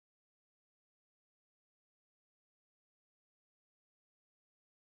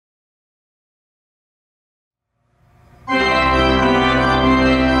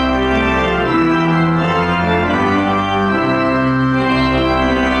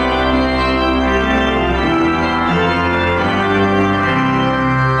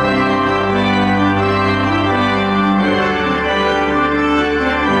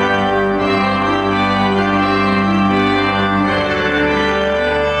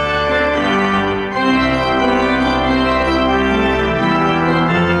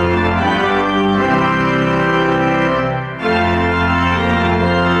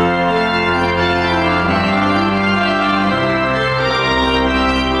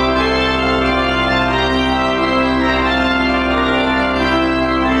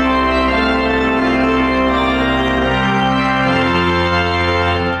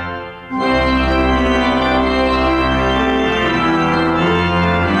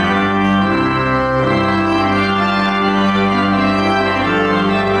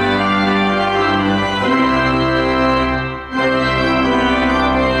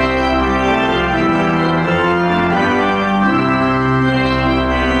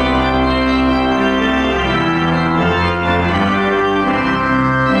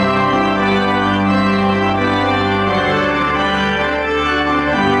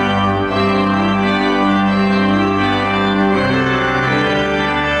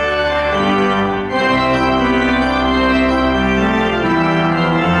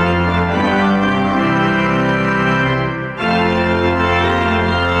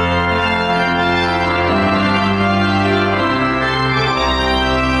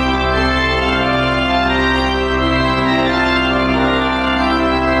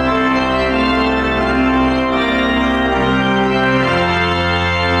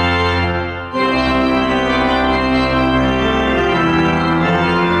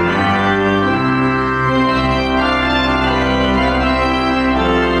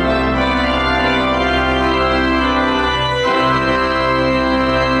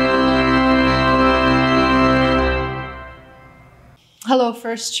Hello,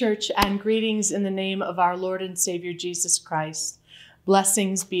 First Church, and greetings in the name of our Lord and Savior Jesus Christ.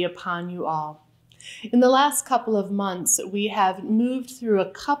 Blessings be upon you all. In the last couple of months, we have moved through a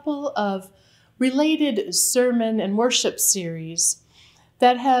couple of related sermon and worship series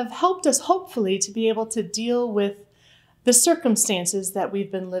that have helped us, hopefully, to be able to deal with the circumstances that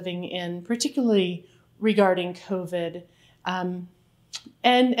we've been living in, particularly regarding COVID, and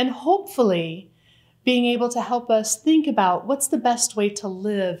hopefully being able to help us think about what's the best way to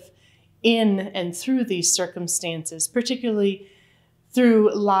live in and through these circumstances, particularly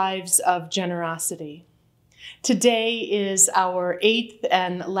through lives of generosity. Today is our 8th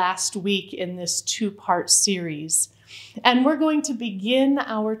and last week in this 2-part series, and we're going to begin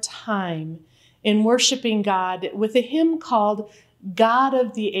our time in worshiping God with a hymn called God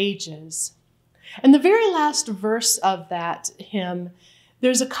of the Ages. And the very last verse of that hymn,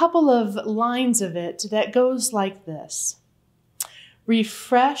 there's a couple of lines of it that goes like this: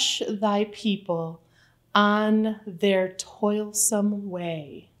 refresh thy people on their toilsome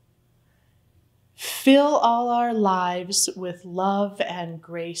way. Fill all our lives with love and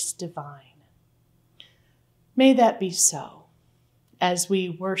grace divine. May that be so as we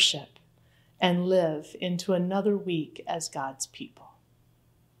worship and live into another week as God's people.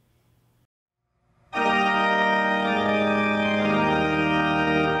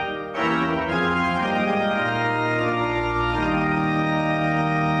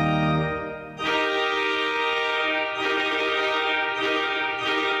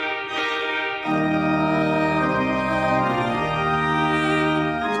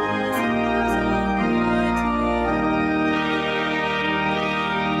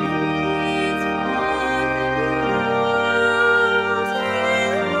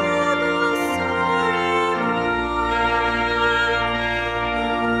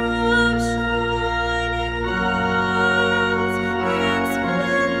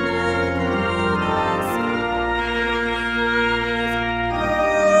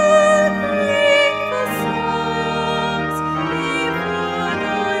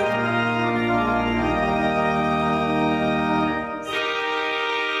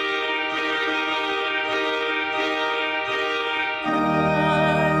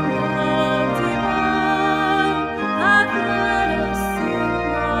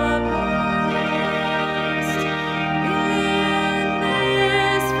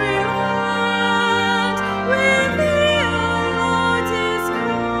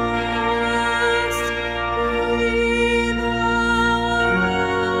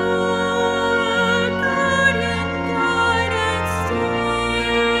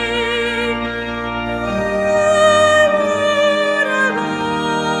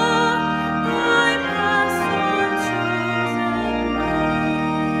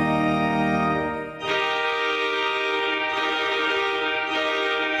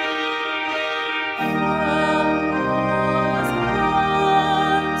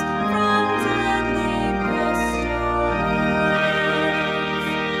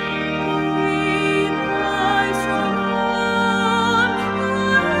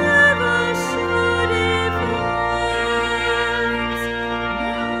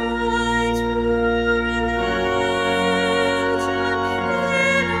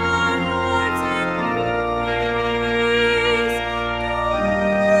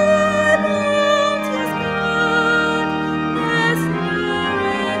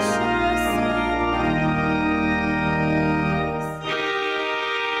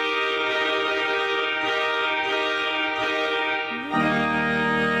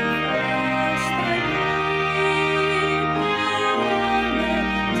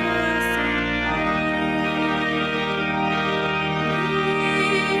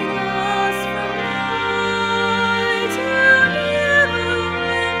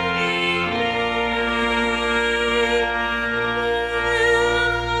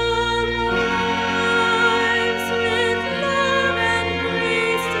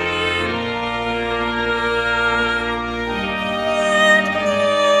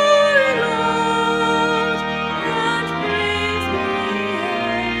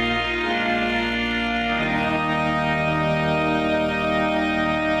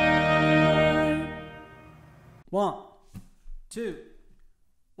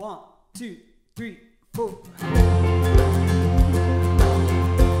 One, two, three, four.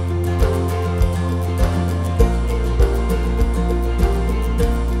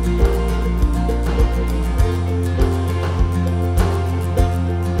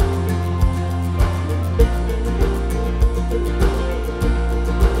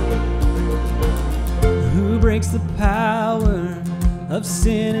 Who breaks the power of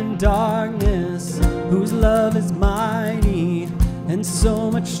sin and darkness? Whose love is mighty and so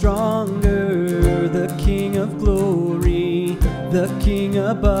much stronger, the King of glory, the King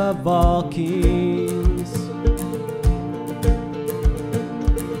above all kings,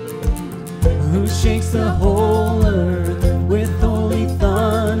 who shakes the whole earth with holy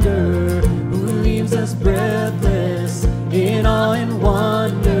thunder, who leaves us breathless in awe and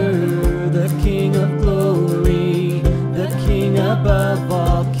wonder, the King of glory, the King above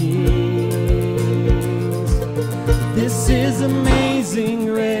all kings. This is amazing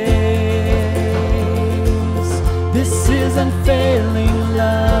grace, this is unfailing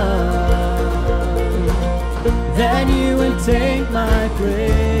love, that you would take my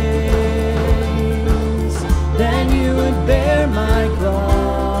place, that you would bear my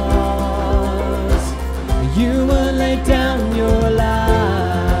cross, you would lay down your life,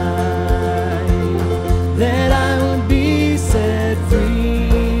 that I would be set free.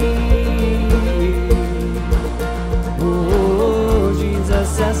 Oh,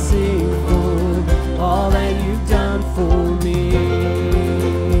 Jesus, I sing for all that you've done for me.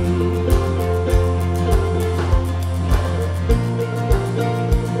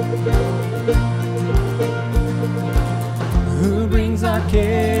 Who brings our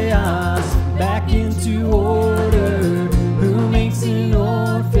chaos back into order, who makes an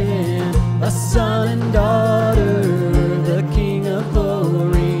orphan a son and daughter, the King of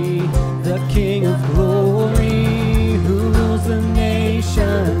glory, the King of glory, who rules the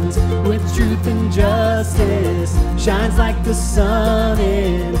nations with truth and justice, shines like the sun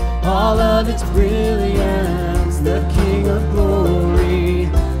in all of its brilliance, the King of glory,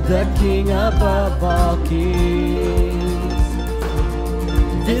 the King above all kings.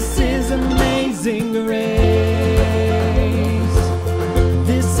 This is amazing grace,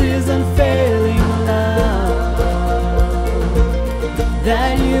 this is unfailing love,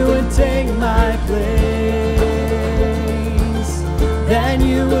 that you would take my place, that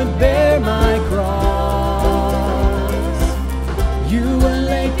you would bear my cross, you would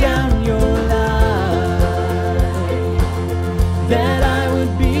lay down your life, that I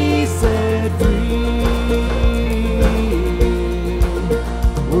would be set free.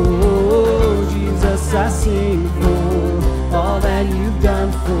 Oh, Jesus, I sing for all that you've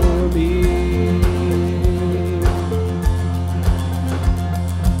done for me.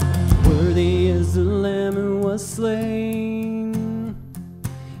 Worthy is the Lamb who was slain,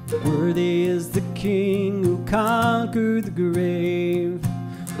 worthy is the King who conquered the grave,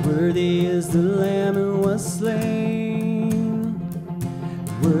 worthy is the Lamb who was slain,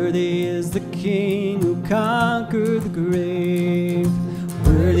 worthy is the King who conquered the grave,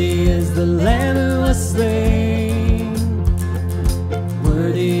 worthy is the Lamb who was slain,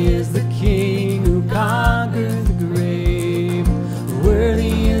 worthy is the King who conquered the grave,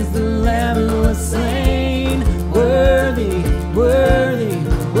 worthy is the Lamb who was slain, worthy, worthy,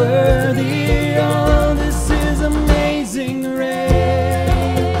 worthy. Oh, this is amazing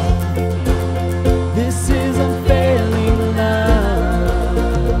grace, this is unfailing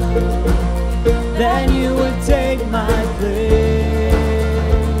love, that you would take my place,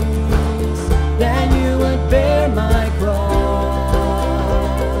 that you would bear my cross,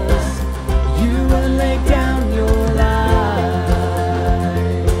 you would lay down your life,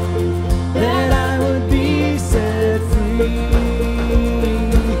 that I would be set free.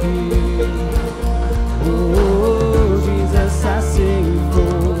 Oh, Jesus, I sing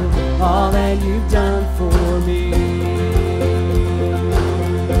for all that you've done for me.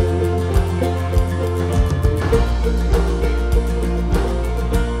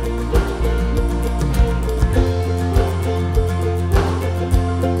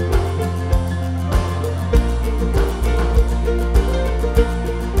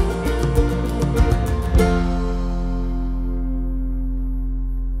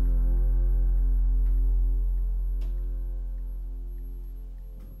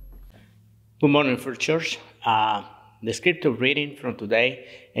 Good morning, First Church. The scripture reading from today,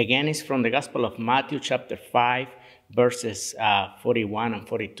 again, is from the Gospel of Matthew, chapter 5, verses 41 and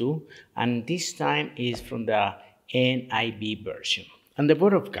 42. And this time is from the NIV version. And the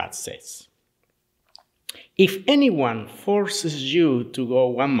Word of God says, "If anyone forces you to go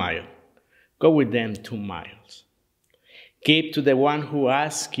 1 mile, go with them 2 miles. Give to the one who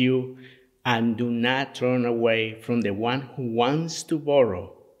asks you, and do not turn away from the one who wants to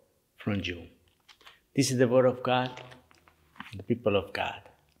borrow from you." This is the word of God, the people of God.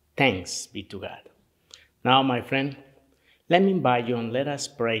 Thanks be to God. Now, my friend, let me invite you and let us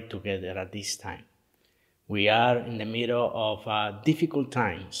pray together at this time. We are in the middle of difficult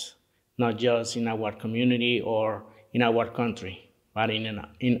times, not just in our community or in our country, but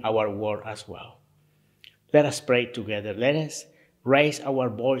in our world as well. Let us pray together. Let us raise our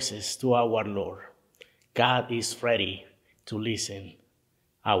voices to our Lord. God is ready to listen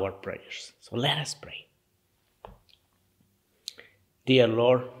our prayers. So let us pray. Dear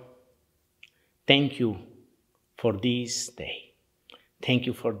Lord, thank you for this day. Thank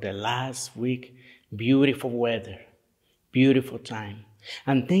you for the last week, beautiful weather, beautiful time.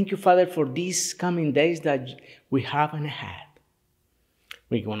 And thank you, Father, for these coming days that we haven't had.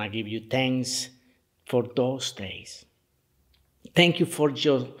 We're going to give you thanks for those days. Thank you for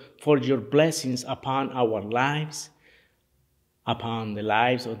your blessings upon our lives, upon the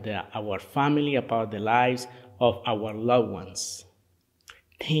lives of our family, upon the lives of our loved ones.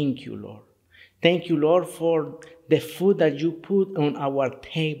 Thank you, Lord. Thank you, Lord, for the food that you put on our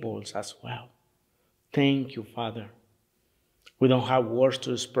tables as well. Thank you, Father. We don't have words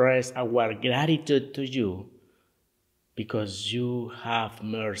to express our gratitude to you because you have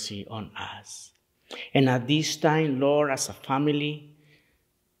mercy on us. And at this time, Lord, as a family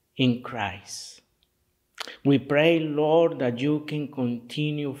in Christ, we pray, Lord, that you can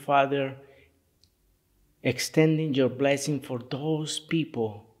continue, Father, extending your blessing for those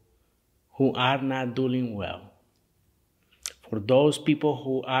people who are not doing well, for those people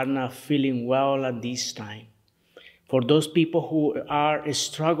who are not feeling well at this time, for those people who are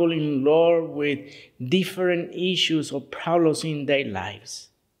struggling, Lord, with different issues or problems in their lives.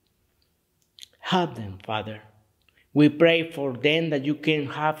 Help them, Father. We pray for them that you can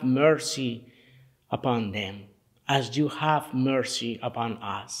have mercy upon them as you have mercy upon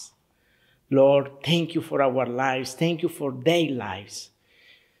us. Lord, thank you for our lives. Thank you for their lives.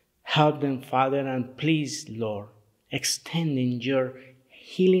 Help them, Father, and please, Lord, extending your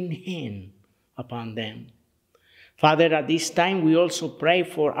healing hand upon them. Father, at this time, we also pray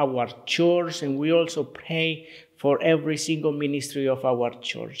for our church, and we also pray for every single ministry of our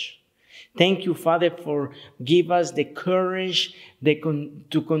church. Thank you, Father, for give us the courage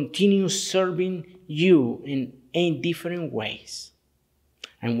to continue serving you in different ways.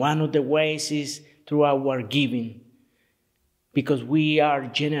 And one of the ways is through our giving, because we are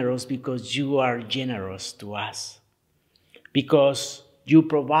generous, because you are generous to us. Because you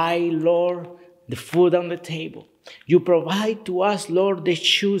provide, Lord, the food on the table. You provide to us, Lord, the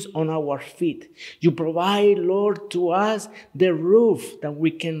shoes on our feet. You provide, Lord, to us the roof that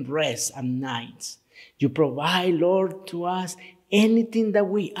we can rest at night. You provide, Lord, to us anything that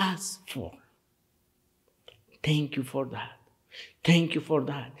we ask for. Thank you for that. Thank you for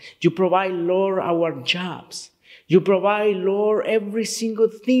that. You provide, Lord, our jobs. You provide, Lord, every single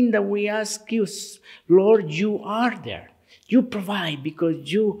thing that we ask you. Lord, you are there. You provide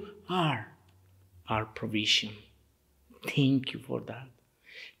because you are our provision. Thank you for that.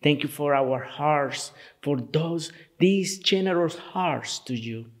 Thank you for our hearts, for these generous hearts to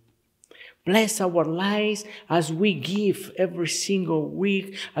you. Bless our lives as we give every single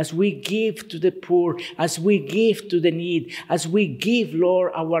week, as we give to the poor, as we give to the need, as we give,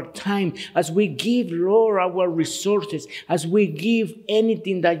 Lord, our time, as we give, Lord, our resources, as we give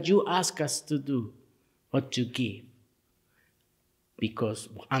anything that you ask us to do or to give. Because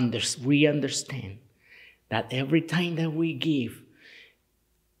we understand that every time that we give,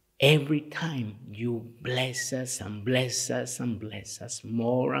 every time you bless us and bless us and bless us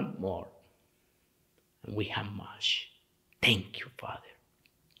more and more. And we have much. Thank you, Father.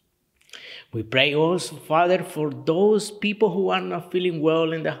 We pray also, Father, for those people who are not feeling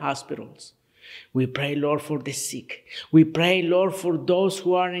well in the hospitals. We pray, Lord, for the sick. We pray, Lord, for those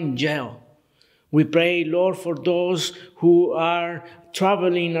who are in jail. We pray, Lord, for those who are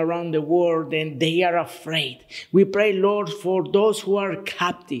traveling around the world and they are afraid. We pray, Lord, for those who are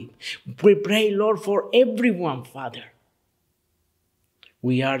captive. We pray, Lord, for everyone, Father.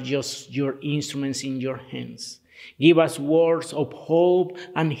 We are just your instruments in your hands. Give us words of hope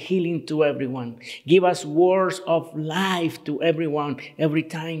and healing to everyone. Give us words of life to everyone every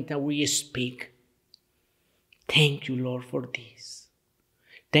time that we speak. Thank you, Lord, for this.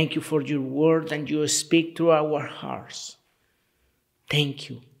 Thank you for your word and you speak through our hearts. Thank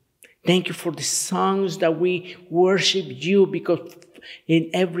you. Thank you for the songs that we worship you, because in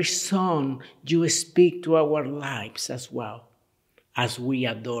every song you speak to our lives as well. As we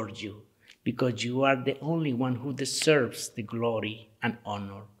adore you, because you are the only one who deserves the glory and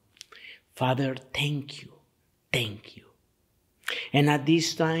honor. Father, thank you. Thank you. And at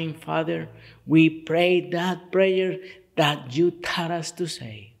this time, Father, we pray that prayer that you taught us to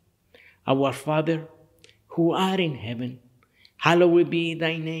say. Our Father, who art in heaven, hallowed be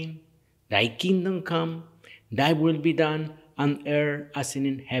thy name. Thy kingdom come, thy will be done on earth as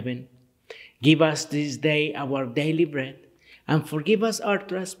in heaven. Give us this day our daily bread, and forgive us our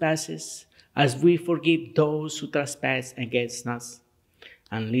trespasses, as we forgive those who trespass against us.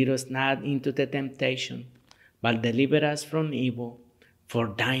 And lead us not into the temptation, but deliver us from evil.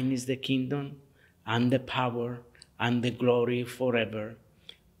 For thine is the kingdom, and the power, and the glory forever.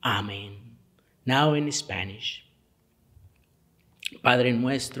 Amén. Now in Spanish. Padre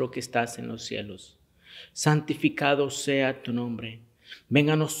nuestro que estás en los cielos, santificado sea tu nombre.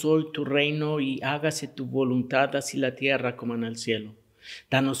 Vénganos hoy tu reino y hágase tu voluntad así en la tierra como en el cielo.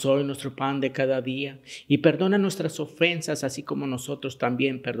 Danos hoy nuestro pan de cada día y perdona nuestras ofensas así como nosotros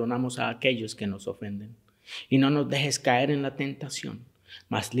también perdonamos a aquellos que nos ofenden. Y no nos dejes caer en la tentación,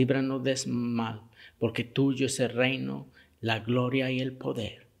 mas líbranos del mal, porque tuyo es el reino, la gloria y el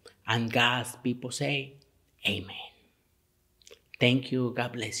poder. And God's people say, Amen. Thank you.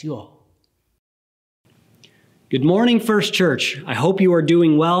 God bless you all. Good morning, First Church. I hope you are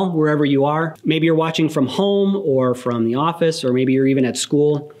doing well wherever you are. Maybe you're watching from home or from the office, or maybe you're even at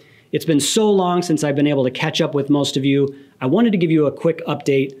school. It's been so long since I've been able to catch up with most of you. I wanted to give you a quick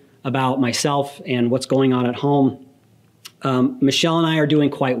update about myself and what's going on at home. Michelle and I are doing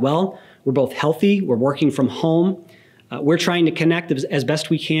quite well. We're both healthy. We're working from home. We're trying to connect as best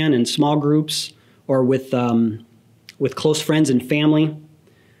we can in small groups or with close friends and family.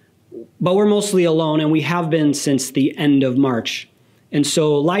 But we're mostly alone, and we have been since the end of March. And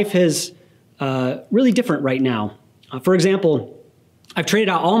so life is really different right now. For example, I've traded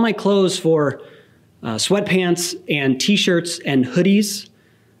out all my clothes for sweatpants and t-shirts and hoodies.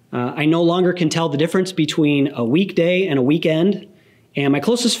 I no longer can tell the difference between a weekday and a weekend. And my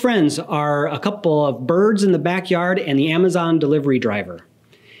closest friends are a couple of birds in the backyard and the Amazon delivery driver.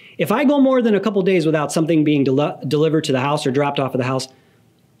 If I go more than a couple days without something being delivered to the house or dropped off at the house,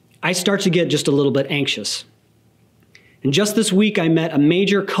 I start to get just a little bit anxious. And just this week, I met a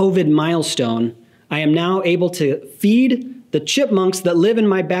major COVID milestone. I am now able to feed the chipmunks that live in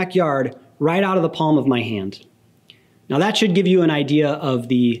my backyard right out of the palm of my hand. Now that should give you an idea of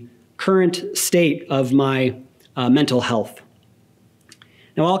the current state of my mental health.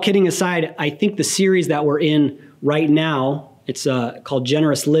 Now, all kidding aside, I think the series that we're in right now, it's called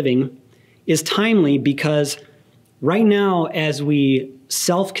Generous Living, is timely because right now, as we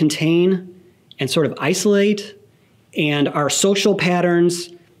self-contain and sort of isolate, and our social patterns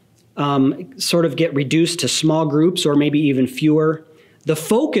sort of get reduced to small groups or maybe even fewer, the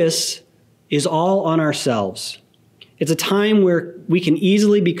focus is all on ourselves. It's a time where we can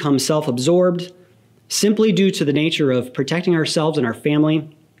easily become self-absorbed simply due to the nature of protecting ourselves and our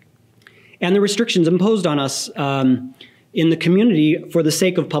family and the restrictions imposed on us in the community for the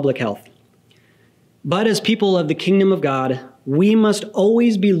sake of public health. But as people of the kingdom of God, we must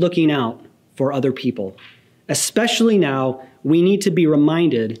always be looking out for other people. Especially now, we need to be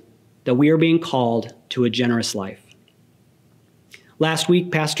reminded that we are being called to a generous life. Last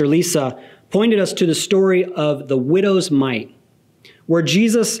week, Pastor Lisa pointed us to the story of the widow's mite, where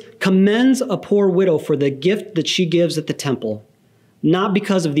Jesus commends a poor widow for the gift that she gives at the temple, not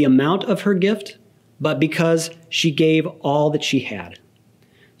because of the amount of her gift, but because she gave all that she had.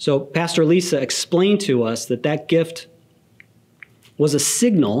 So Pastor Lisa explained to us that that gift was a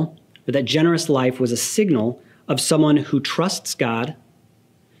signal, or that generous life was a signal of someone who trusts God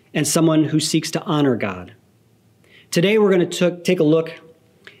and someone who seeks to honor God. Today we're going to take a look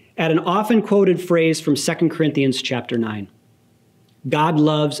at an often quoted phrase from 2 Corinthians chapter 9. God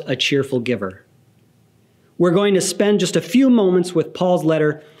loves a cheerful giver. We're going to spend just a few moments with Paul's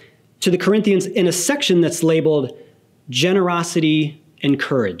letter to the Corinthians in a section that's labeled Generosity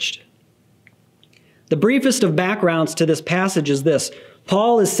Encouraged. The briefest of backgrounds to this passage is this.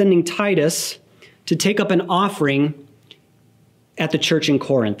 Paul is sending Titus to take up an offering at the church in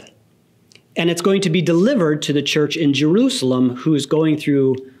Corinth. And it's going to be delivered to the church in Jerusalem, who is going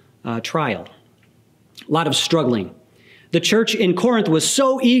through trial. A lot of struggling. The church in Corinth was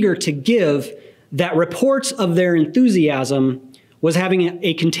so eager to give that reports of their enthusiasm was having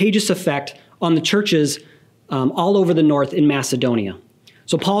a contagious effect on the churches all over the north in Macedonia.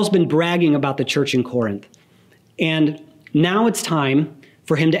 So Paul's been bragging about the church in Corinth. And now it's time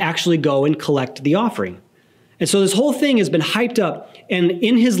for him to actually go and collect the offering. And so this whole thing has been hyped up. And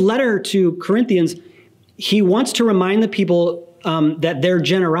in his letter to Corinthians, he wants to remind the people that their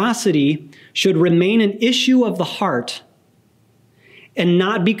generosity should remain an issue of the heart and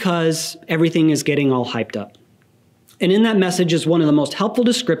not because everything is getting all hyped up. And in that message is one of the most helpful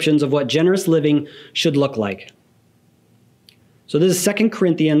descriptions of what generous living should look like. So this is 2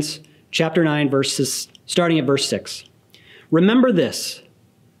 Corinthians chapter 9, starting at verse 6. Remember this,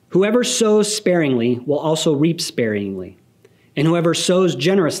 whoever sows sparingly will also reap sparingly, and whoever sows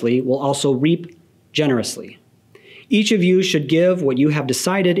generously will also reap generously. Each of you should give what you have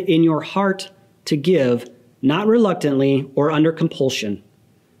decided in your heart to give, not reluctantly or under compulsion,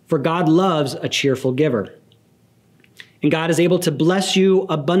 for God loves a cheerful giver. And God is able to bless you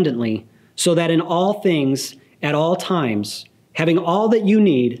abundantly, so that in all things, at all times, having all that you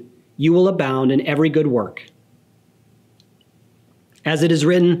need, you will abound in every good work. As it is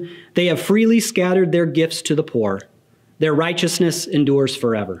written, they have freely scattered their gifts to the poor. Their righteousness endures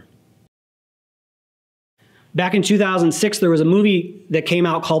forever. Back in 2006, there was a movie that came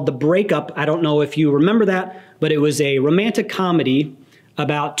out called The Breakup. I don't know if you remember that, but it was a romantic comedy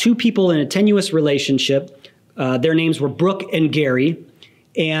about two people in a tenuous relationship. Their names were Brooke and Gary,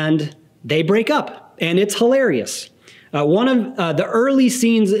 and they break up, and it's hilarious. One of the early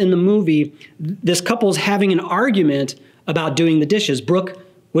scenes in the movie, this couple's having an argument about doing the dishes. Brooke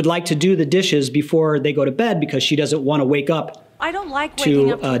would like to do the dishes before they go to bed because she doesn't want to wake up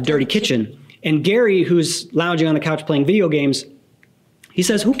to a dirty kitchen. And Gary, who's lounging on the couch playing video games, he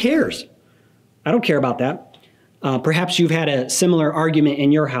says, "Who cares? I don't care about that." Perhaps you've had a similar argument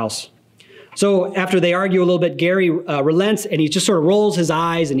in your house. So after they argue a little bit, Gary relents, and he just sort of rolls his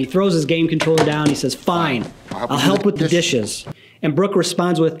eyes and he throws his game controller down. He says, "Fine, I'll help with the dishes." And Brooke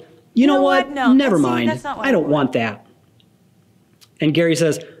responds with, "You know what? No, never mind. I don't want that." And Gary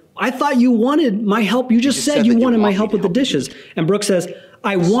says, "I thought you wanted my help. You just said you wanted my help with the dishes." And Brooke says,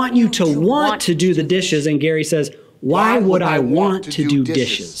 "I want you to want to do the dishes." And Gary says, "Why would I want to do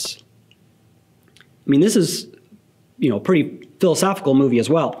dishes?" I mean, this is, a pretty philosophical movie as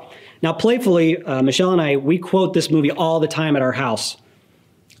well. Now, playfully, Michelle and I, we quote this movie all the time at our house.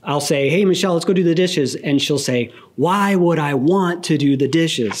 I'll say, "Hey, Michelle, let's go do the dishes." And she'll say, "Why would I want to do the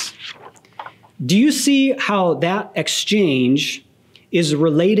dishes?" Do you see how that exchange is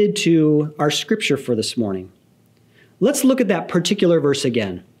related to our scripture for this morning? Let's look at that particular verse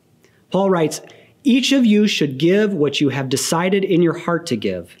again. Paul writes, "Each of you should give what you have decided in your heart to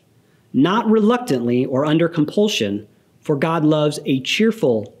give, not reluctantly or under compulsion, for God loves a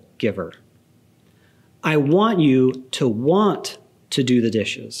cheerful giver." I want you to want to do the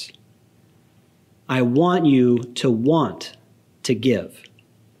dishes. I want you to want to give.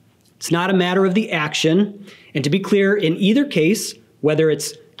 It's not a matter of the action. And to be clear, in either case, whether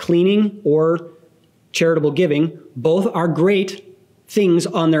it's cleaning or charitable giving, both are great things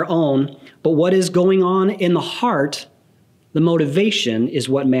on their own. But what is going on in the heart, the motivation, is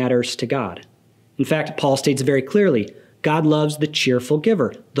what matters to God. In fact, Paul states very clearly, God loves the cheerful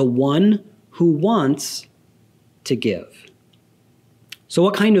giver, the one who wants to give. So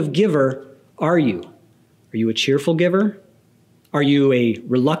what kind of giver are you? Are you a cheerful giver? Are you a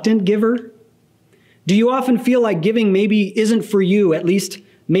reluctant giver? Do you often feel like giving maybe isn't for you, at least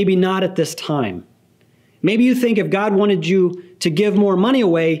maybe not at this time? Maybe you think if God wanted you to give more money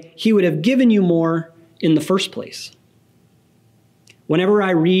away, he would have given you more in the first place. Whenever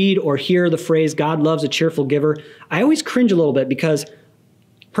I read or hear the phrase, "God loves a cheerful giver," I always cringe a little bit because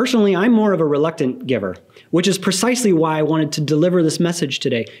personally, I'm more of a reluctant giver, which is precisely why I wanted to deliver this message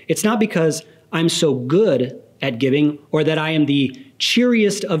today. It's not because I'm so good at giving or that I am the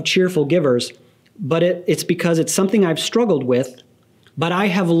cheeriest of cheerful givers, but it's because it's something I've struggled with, but I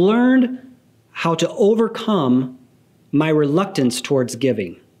have learned how to overcome my reluctance towards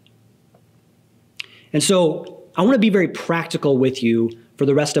giving. And so I want to be very practical with you for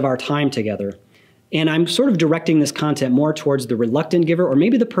the rest of our time together. And I'm sort of directing this content more towards the reluctant giver, or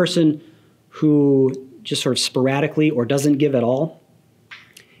maybe the person who just sort of sporadically or doesn't give at all.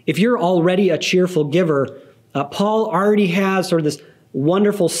 If you're already a cheerful giver, Paul already has sort of this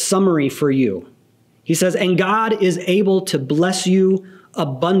wonderful summary for you. He says, "And God is able to bless you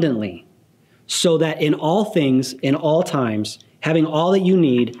abundantly, so that in all things, in all times, having all that you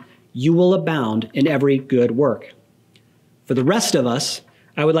need, you will abound in every good work." For the rest of us,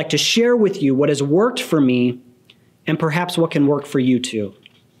 I would like to share with you what has worked for me and perhaps what can work for you too.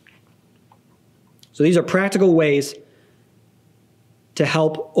 So these are practical ways to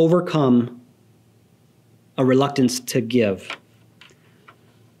help overcome a reluctance to give.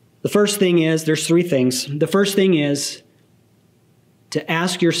 The first thing is, there's three things. The first thing is to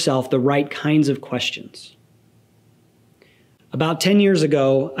ask yourself the right kinds of questions. About 10 years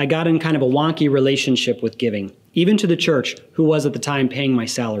ago, I got in kind of a wonky relationship with giving, even to the church, who was at the time paying my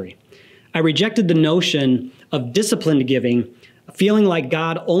salary. I rejected the notion of disciplined giving, feeling like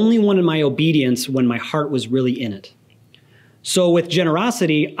God only wanted my obedience when my heart was really in it. So with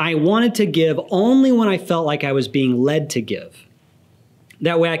generosity, I wanted to give only when I felt like I was being led to give.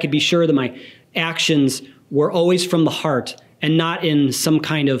 That way I could be sure that my actions were always from the heart and not in some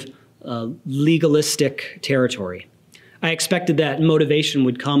kind of legalistic territory. I expected that motivation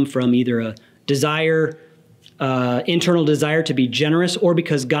would come from either a desire internal desire to be generous or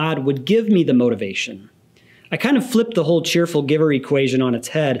because God would give me the motivation. I kind of flipped the whole cheerful giver equation on its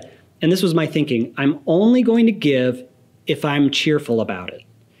head, and this was my thinking. I'm only going to give if I'm cheerful about it.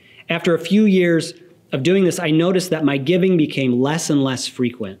 After a few years of doing this, I noticed that my giving became less and less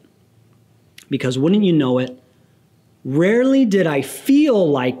frequent. Because wouldn't you know it, rarely did I feel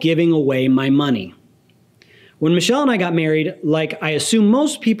like giving away my money. When Michelle and I got married, like I assume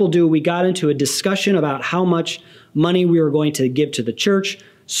most people do, we got into a discussion about how much money we were going to give to the church.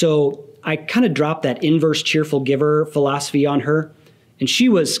 So I kind of dropped that inverse cheerful giver philosophy on her. And she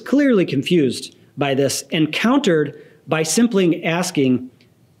was clearly confused by this and countered by simply asking,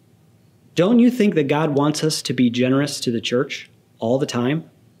 don't you think that God wants us to be generous to the church all the time?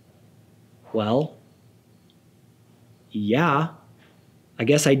 Well, yeah, I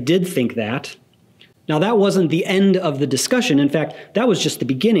guess I did think that. Now, that wasn't the end of the discussion. In fact, that was just the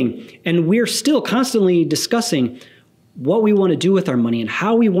beginning. And we're still constantly discussing what we want to do with our money and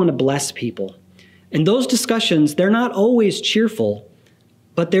how we want to bless people. And those discussions, they're not always cheerful,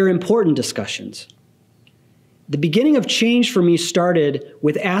 but they're important discussions. The beginning of change for me started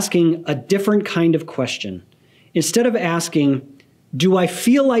with asking a different kind of question. Instead of asking, do I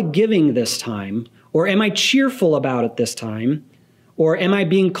feel like giving this time? Or am I cheerful about it this time? Or am I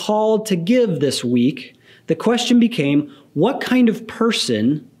being called to give this week? The question became, what kind of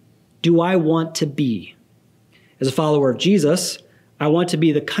person do I want to be? As a follower of Jesus, I want to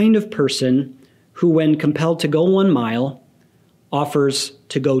be the kind of person who, when compelled to go 1 mile, offers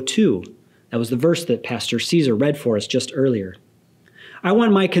to go 2. That was the verse that Pastor Caesar read for us just earlier. I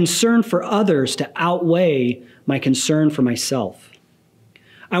want my concern for others to outweigh my concern for myself.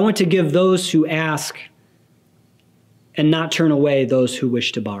 I want to give those who ask and not turn away those who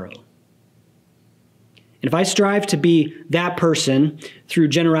wish to borrow. And if I strive to be that person through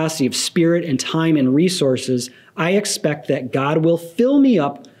generosity of spirit and time and resources, I expect that God will fill me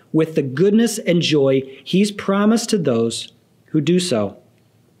up with the goodness and joy He's promised to those who do so.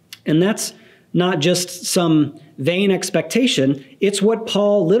 And that's not just some vain expectation. It's what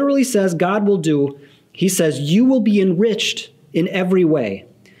Paul literally says God will do. He says, you will be enriched in every way.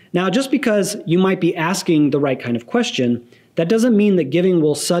 Now, just because you might be asking the right kind of question, that doesn't mean that giving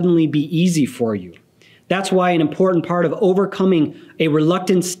will suddenly be easy for you. That's why an important part of overcoming a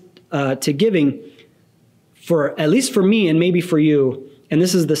reluctance to giving, for at least for me and maybe for you, and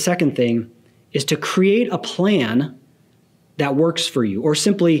this is the second thing, is to create a plan that works for you, or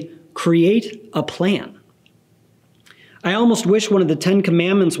simply create a plan. I almost wish one of the 10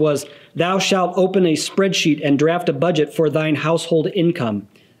 commandments was, thou shalt open a spreadsheet and draft a budget for thine household income.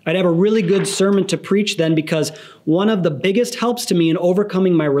 I'd have a really good sermon to preach then, because one of the biggest helps to me in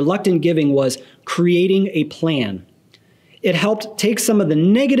overcoming my reluctant giving was creating a plan. It helped take some of the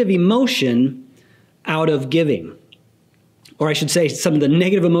negative emotion out of giving. Or I should say some of the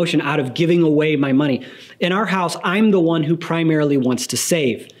negative emotion out of giving away my money. In our house, I'm the one who primarily wants to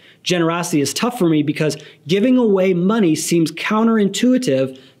save. Generosity is tough for me because giving away money seems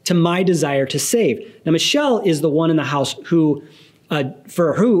counterintuitive to my desire to save. Now, Michelle is the one in the house who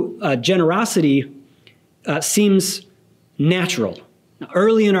generosity seems natural. Now,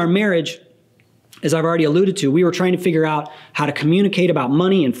 early in our marriage, as I've already alluded to, we were trying to figure out how to communicate about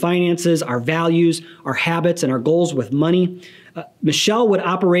money and finances, our values, our habits, and our goals with money. Michelle would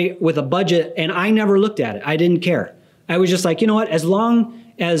operate with a budget, and I never looked at it. I didn't care. I was just like, you know what, as long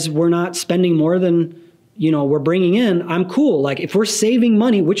as we're not spending more than we're bringing in, I'm cool. Like if we're saving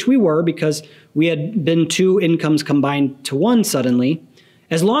money, which we were because we had been 2 incomes combined to 1 suddenly,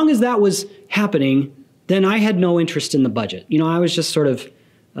 as long as that was happening, then I had no interest in the budget. I was just sort of,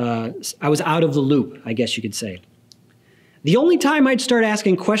 I was out of the loop, I guess you could say. The only time I'd start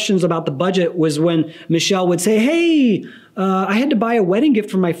asking questions about the budget was when Michelle would say, hey, I had to buy a wedding gift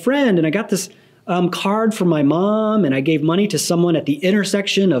for my friend, and I got this card from my mom, and I gave money to someone at the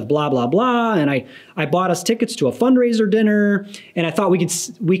intersection of blah, blah, blah, and I bought us tickets to a fundraiser dinner, and I thought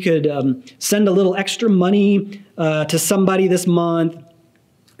we could send a little extra money to somebody this month.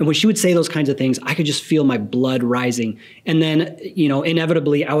 And when she would say those kinds of things, I could just feel my blood rising. And then,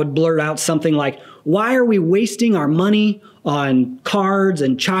 inevitably, I would blurt out something like, why are we wasting our money on cards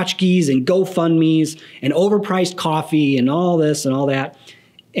and tchotchkes and GoFundMes and overpriced coffee and all this and all that?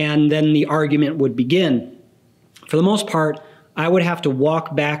 And then the argument would begin. For the most part, I would have to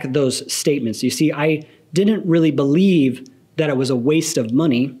walk back those statements. You see, I didn't really believe that it was a waste of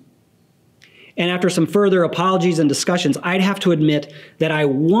money. And after some further apologies and discussions, I'd have to admit that I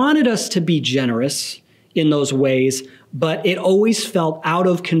wanted us to be generous in those ways, but it always felt out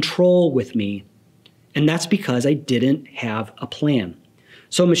of control with me. And that's because I didn't have a plan.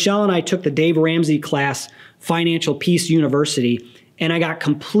 So Michelle and I took the Dave Ramsey class, Financial Peace University, and I got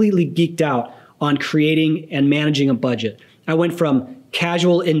completely geeked out on creating and managing a budget. I went from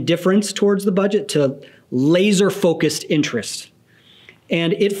casual indifference towards the budget to laser-focused interest.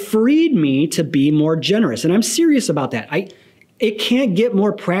 And it freed me to be more generous. And I'm serious about that. It can't get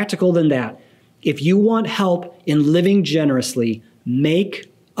more practical than that. If you want help in living generously, make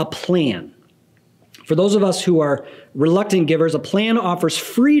a plan. For those of us who are reluctant givers, a plan offers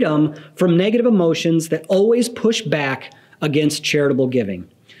freedom from negative emotions that always push back against charitable giving.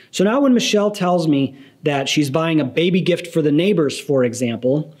 So now when Michelle tells me that she's buying a baby gift for the neighbors, for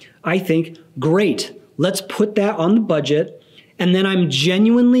example, I think, great, let's put that on the budget. And then I'm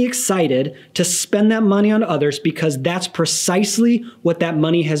genuinely excited to spend that money on others because that's precisely what that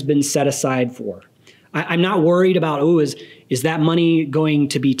money has been set aside for. I'm not worried about, is that money going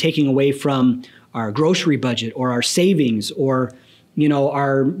to be taking away from our grocery budget or our savings or,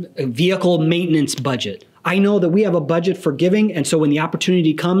 our vehicle maintenance budget. I know that we have a budget for giving, and so when the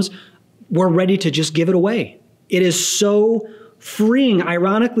opportunity comes, we're ready to just give it away. It is so freeing.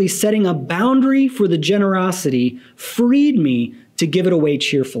 Ironically, setting a boundary for the generosity freed me to give it away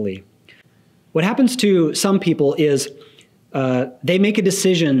cheerfully. What happens to some people is they make a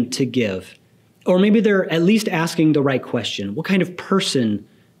decision to give, or maybe they're at least asking the right question. What kind of person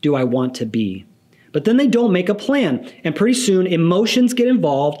do I want to be? But then they don't make a plan, and pretty soon emotions get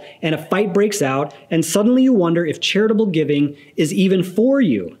involved and a fight breaks out, and suddenly you wonder if charitable giving is even for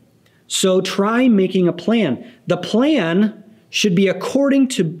you. So try making a plan. The plan should be according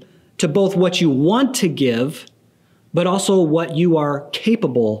to both what you want to give, but also what you are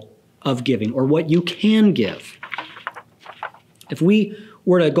capable of giving or what you can give. If we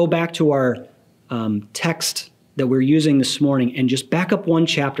were to go back to our text that we're using this morning and just back up one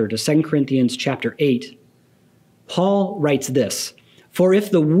chapter to 2 Corinthians chapter 8, Paul writes this, "For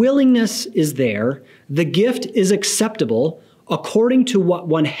if the willingness is there, the gift is acceptable according to what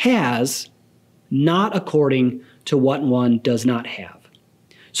one has, not according to what one does not have."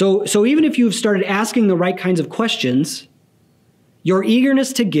 So even if you've started asking the right kinds of questions, your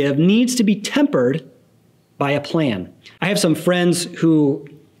eagerness to give needs to be tempered by a plan. I have some friends who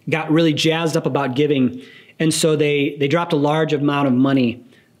got really jazzed up about giving, and so they dropped a large amount of money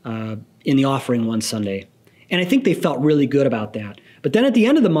in the offering one Sunday. And I think they felt really good about that. But then at the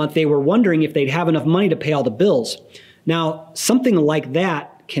end of the month, they were wondering if they'd have enough money to pay all the bills. Now, something like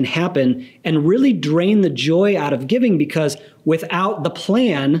that can happen and really drain the joy out of giving because without the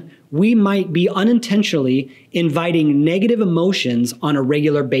plan, we might be unintentionally inviting negative emotions on a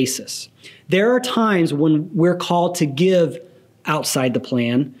regular basis. There are times when we're called to give outside the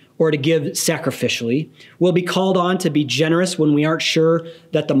plan or to give sacrificially. We'll be called on to be generous when we aren't sure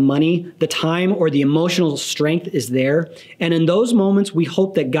that the money, the time, or the emotional strength is there. And in those moments, we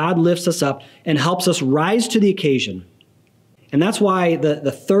hope that God lifts us up and helps us rise to the occasion. And that's why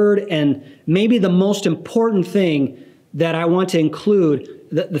the third and maybe the most important thing that I want to include,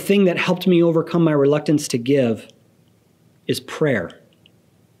 the thing that helped me overcome my reluctance to give, is prayer.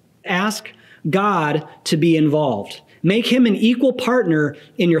 Ask God to be involved. Make him an equal partner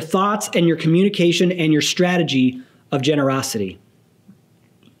in your thoughts and your communication and your strategy of generosity.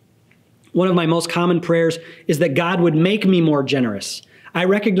 One of my most common prayers is that God would make me more generous. I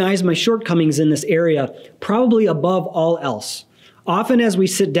recognize my shortcomings in this area, probably above all else. Often as we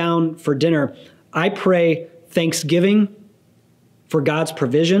sit down for dinner, I pray thanksgiving for God's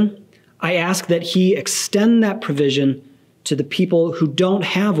provision. I ask that he extend that provision to the people who don't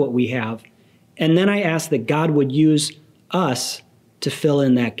have what we have. And then I ask that God would use us to fill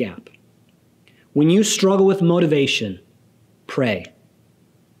in that gap. When you struggle with motivation, pray.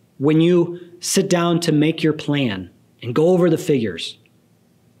 When you sit down to make your plan and go over the figures,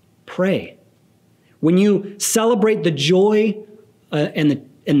 pray. When you celebrate the joy and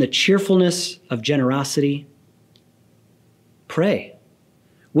the cheerfulness of generosity, pray.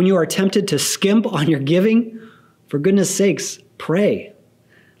 When you are tempted to skimp on your giving, for goodness sakes, pray.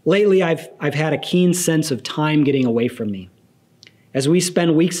 Lately, I've had a keen sense of time getting away from me. As we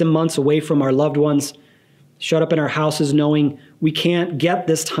spend weeks and months away from our loved ones, shut up in our houses knowing we can't get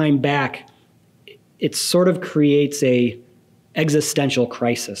this time back, it sort of creates a existential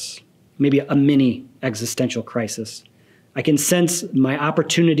crisis, maybe a mini existential crisis. I can sense my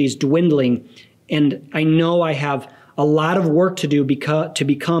opportunities dwindling, and I know I have a lot of work to do to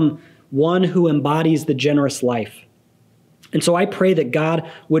become one who embodies the generous life. And so I pray that God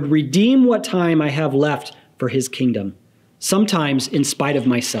would redeem what time I have left for his kingdom, sometimes in spite of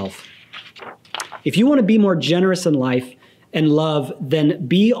myself. If you want to be more generous in life and love, then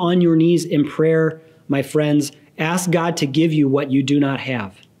be on your knees in prayer, my friends, Ask God to give you what you do not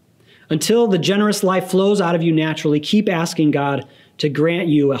have. Until the generous life flows out of you naturally, keep asking God to grant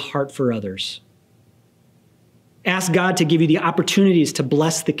you a heart for others. Ask God to give you the opportunities to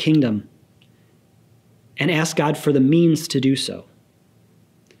bless the kingdom, and ask God for the means to do so.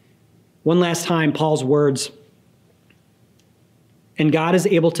 One last time, Paul's words, "And God is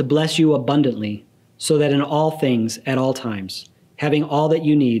able to bless you abundantly, so that in all things, at all times, having all that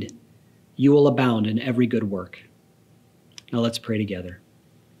you need, you will abound in every good work." Now let's pray together.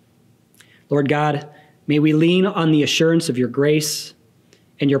 Lord God, may we lean on the assurance of your grace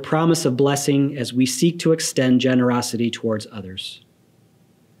and your promise of blessing as we seek to extend generosity towards others.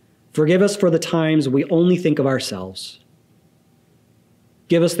 Forgive us for the times we only think of ourselves.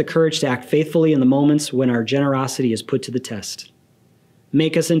 Give us the courage to act faithfully in the moments when our generosity is put to the test.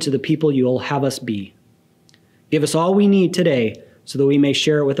 Make us into the people you will have us be. Give us all we need today so that we may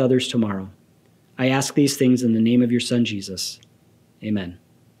share it with others tomorrow. I ask these things in the name of your Son, Jesus. Amen.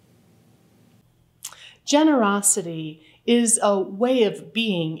 Generosity is a way of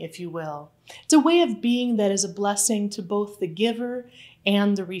being, if you will. It's a way of being that is a blessing to both the giver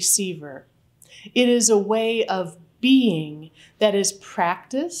and the receiver. It is a way of being that is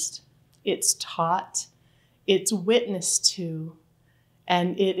practiced, it's taught, it's witnessed to,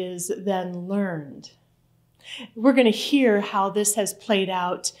 and it is then learned. We're going to hear how this has played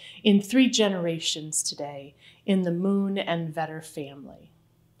out in 3 generations today in the Moon and Vetter family.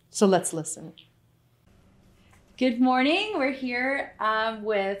 So let's listen. Good morning. We're here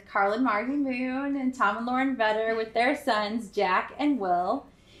with Carl and Margie Moon and Tom and Lauren Vetter with their sons, Jack and Will.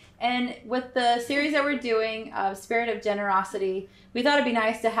 And with the series that we're doing of Spirit of Generosity, we thought it'd be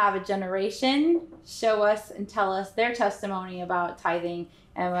nice to have a generation show us and tell us their testimony about tithing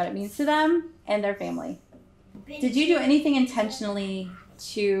and what it means to them and their family. Did you do anything intentionally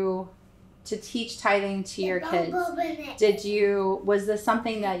to teach tithing to your kids? Was this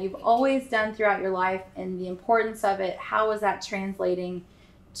something that you've always done throughout your life, and the importance of it, how was that translating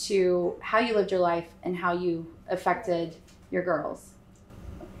to how you lived your life and how you affected your girls?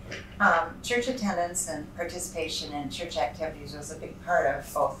 Church attendance and participation in church activities was a big part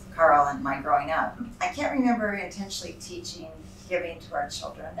of both Carl and my growing up. I can't remember intentionally teaching giving to our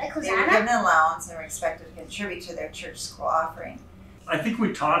children. They were given an allowance and were expected to contribute to their church school offering. I think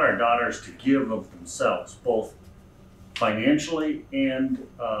we taught our daughters to give of themselves, both financially and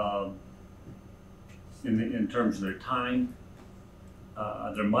in terms of their time,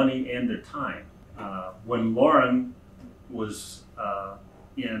 their money and their time. When Lauren was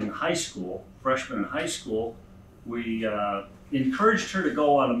in high school, freshman in high school, we encouraged her to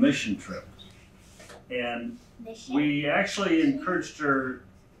go on a mission trip. And we actually encouraged her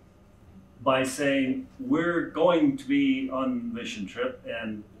by saying, "We're going to be on the mission trip,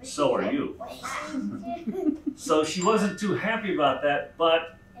 and so are you." So she wasn't too happy about that,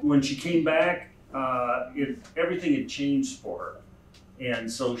 but when she came back, everything had changed for her.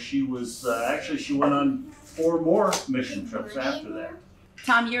 And so she was, she went on 4 more mission trips after that.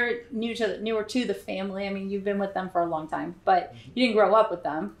 Tom, you're newer to the family. I mean, you've been with them for a long time, but you didn't grow up with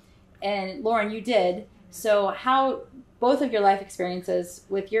them. And Lauren, you did. So how, both of your life experiences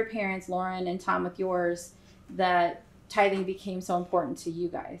with your parents, Lauren and Tom with yours, that tithing became so important to you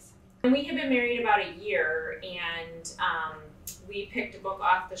guys? We had been married about a year, and we picked a book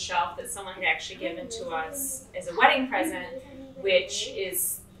off the shelf that someone had actually given to us as a wedding present, which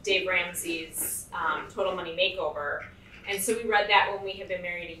is Dave Ramsey's Total Money Makeover. And so we read that when we had been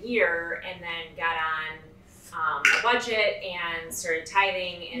married a year, and then got on a budget and started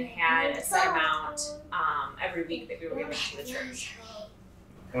tithing and had a set amount every week that we were giving to the church.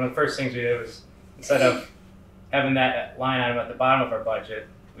 One of the first things we did was, instead of having that line item at the bottom of our budget,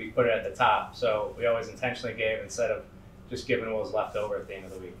 we put it at the top. So we always intentionally gave instead of just giving what was left over at the end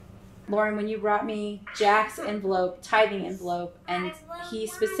of the week. Lauren, when you brought me Jack's envelope, tithing envelope, and he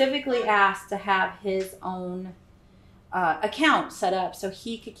specifically asked to have his own account set up so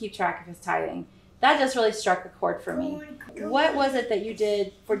he could keep track of his tithing, that just really struck a chord for me. What was it that you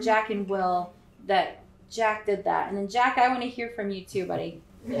did for Jack and Will that Jack did that? And then Jack, I want to hear from you too, buddy.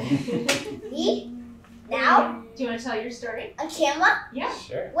 Me? Now? Do you want to tell your story? On camera? Yeah.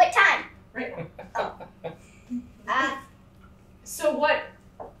 Sure. What time? Right. Oh. So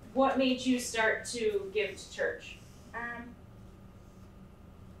what made you start to give to church?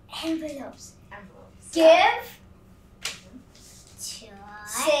 Envelopes. Envelopes. Give.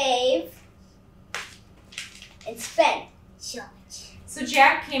 Save. And spend. So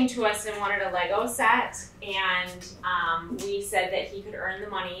Jack came to us and wanted a Lego set, and we said that he could earn the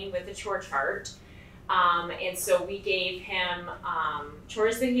money with a chore chart. And so we gave him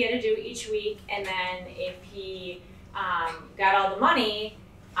chores that he had to do each week, and then if he got all the money,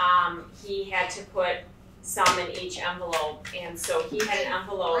 he had to put some in each envelope. And so he had an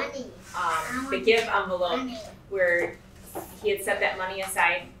envelope, the give envelope, where he had set that money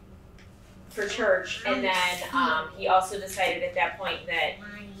aside for church, and then he also decided at that point that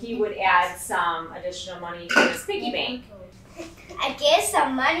he would add some additional money to his piggy bank. I gave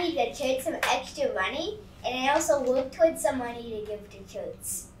some money to church, some extra money, and I also worked towards some money to give to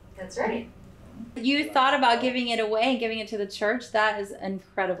church. That's right. You thought about giving it away and giving it to the church. That is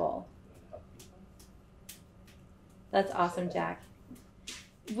incredible. That's awesome, Jack.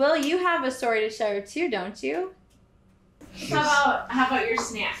 Will, you have a story to share too, don't you? How about your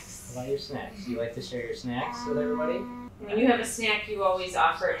snacks? How about your snacks? Do you like to share your snacks with everybody? When you have a snack, you always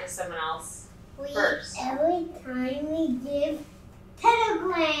offer it to someone else first. Every time we give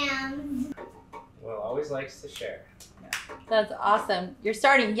telegrams. Will always likes to share. That's awesome. You're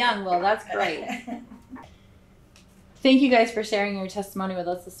starting young, Will. That's great. Thank you guys for sharing your testimony with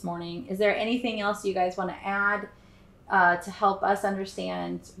us this morning. Is there anything else you guys want to add to help us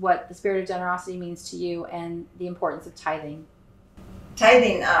understand what the spirit of generosity means to you and the importance of tithing?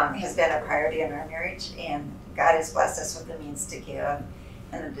 Tithing has been a priority in our marriage, and God has blessed us with the means to give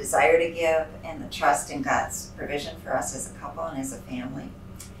and the desire to give and the trust in God's provision for us as a couple and as a family.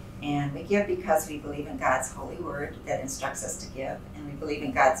 And we give because we believe in God's holy word that instructs us to give, and we believe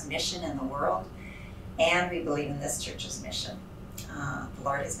in God's mission in the world, and we believe in this church's mission. The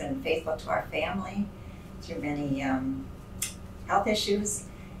Lord has been faithful to our family through many health issues,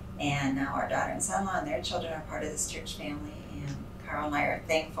 and now our daughter and son-in-law and their children are part of this church family, and Carl and I are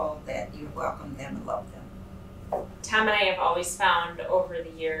thankful that you welcome them and love them. Tom and I have always found over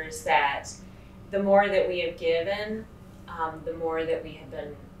the years that the more that we have given, the more that we have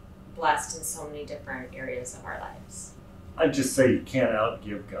been blessed in so many different areas of our lives. I'd just say you can't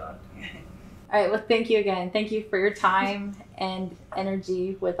outgive God. All right, well, thank you again. Thank you for your time and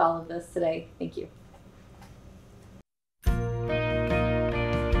energy with all of this today. Thank you.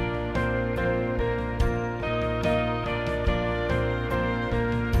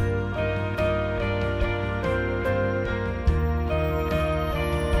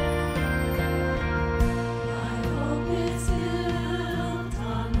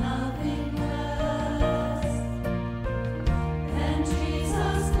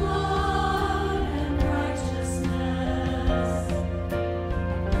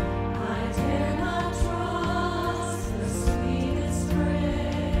 I dare not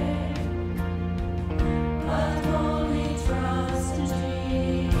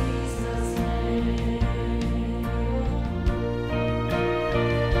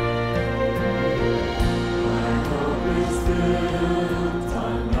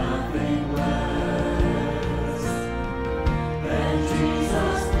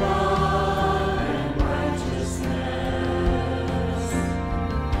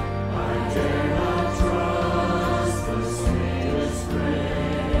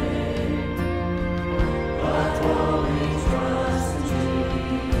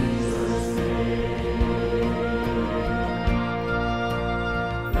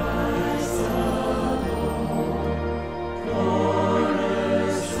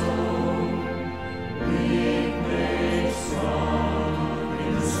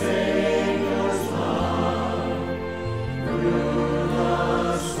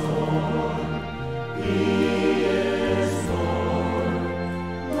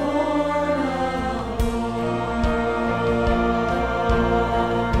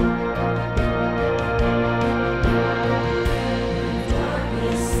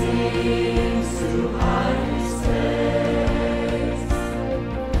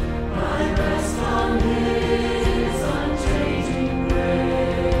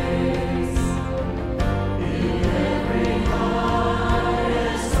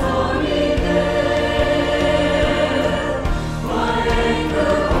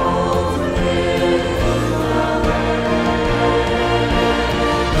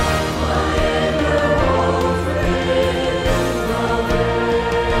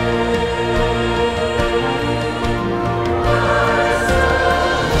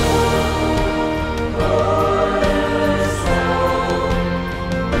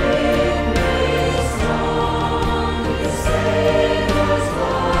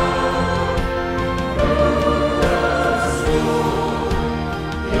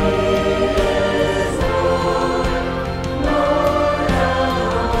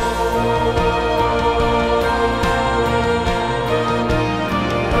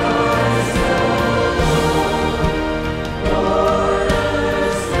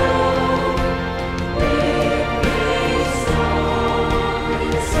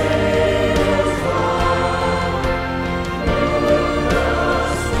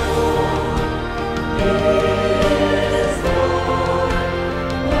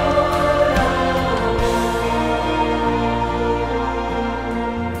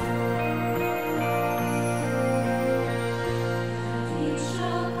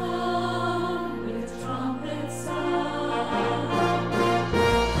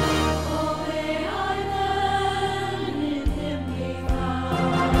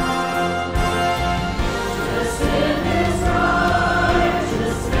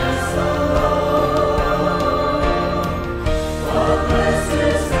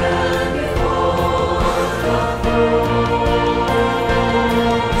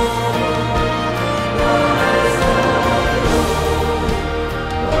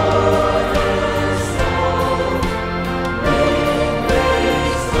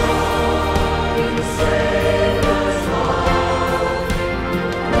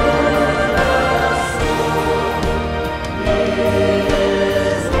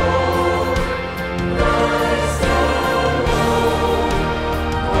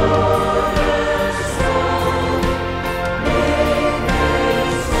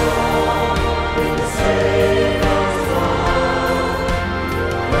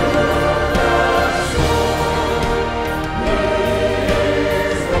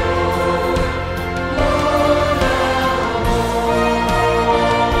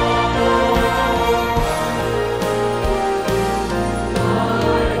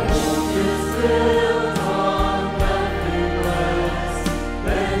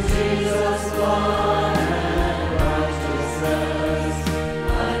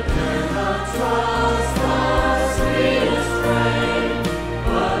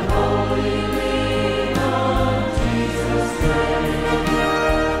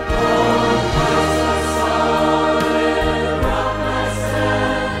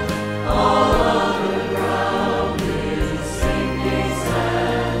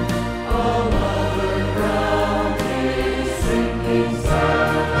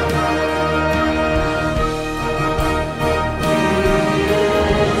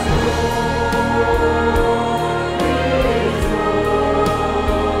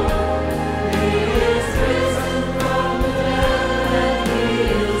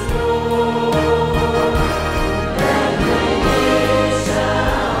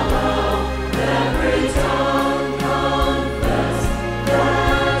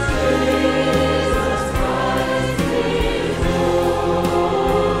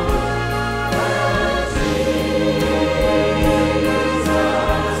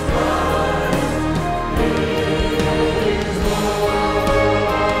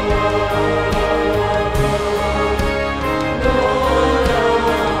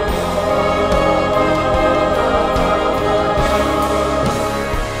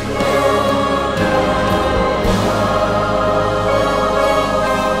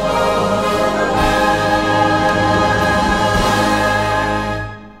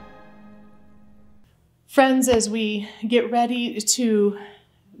friends, as we get ready to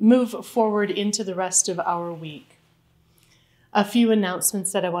move forward into the rest of our week, a few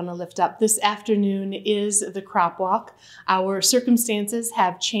announcements that I want to lift up. This afternoon is the crop walk. Our circumstances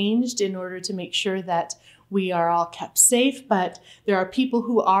have changed in order to make sure that we are all kept safe, but there are people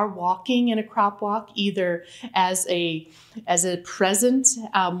who are walking in a crop walk, either as a present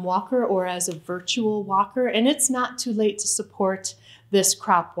walker or as a virtual walker, and it's not too late to support this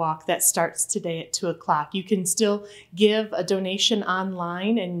crop walk that starts today at 2 o'clock. You can still give a donation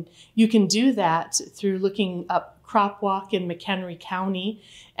online, and you can do that through looking up Crop Walk in McHenry County.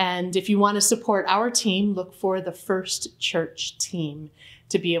 And if you want to support our team, look for the First Church team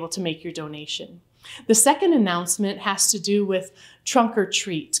to be able to make your donation. The second announcement has to do with Trunk or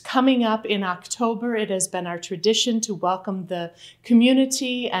Treat. Coming up in October, it has been our tradition to welcome the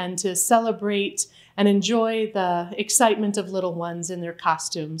community and to celebrate and enjoy the excitement of little ones in their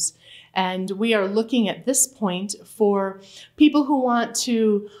costumes. And we are looking at this point for people who want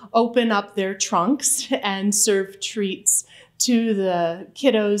to open up their trunks and serve treats to the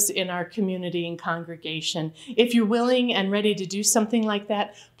kiddos in our community and congregation. If you're willing and ready to do something like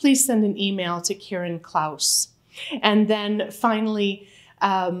that, please send an email to Karen Klaus. And then finally,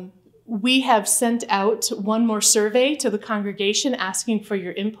 we have sent out one more survey to the congregation asking for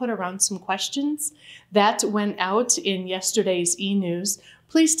your input around some questions. That went out in yesterday's e-news.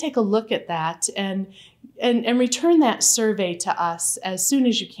 Please take a look at that and return that survey to us as soon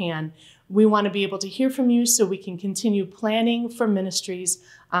as you can. We want to be able to hear from you so we can continue planning for ministries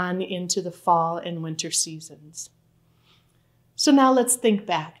on into the fall and winter seasons. So now let's think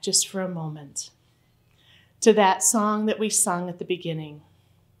back just for a moment to that song that we sung at the beginning.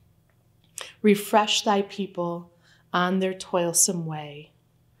 Refresh thy people on their toilsome way,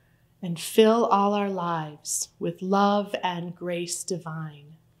 and fill all our lives with love and grace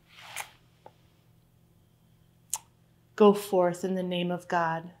divine. Go forth in the name of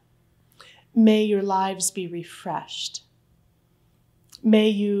God. May your lives be refreshed. May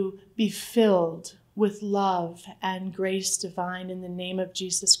you be filled with love and grace divine in the name of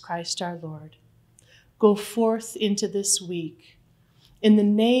Jesus Christ our Lord. Go forth into this week in the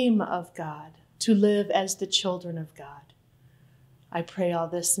name of God to live as the children of God. I pray all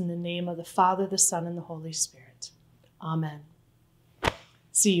this in the name of the Father, the Son, and the Holy Spirit. Amen.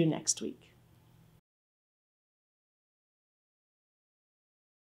 See you next week.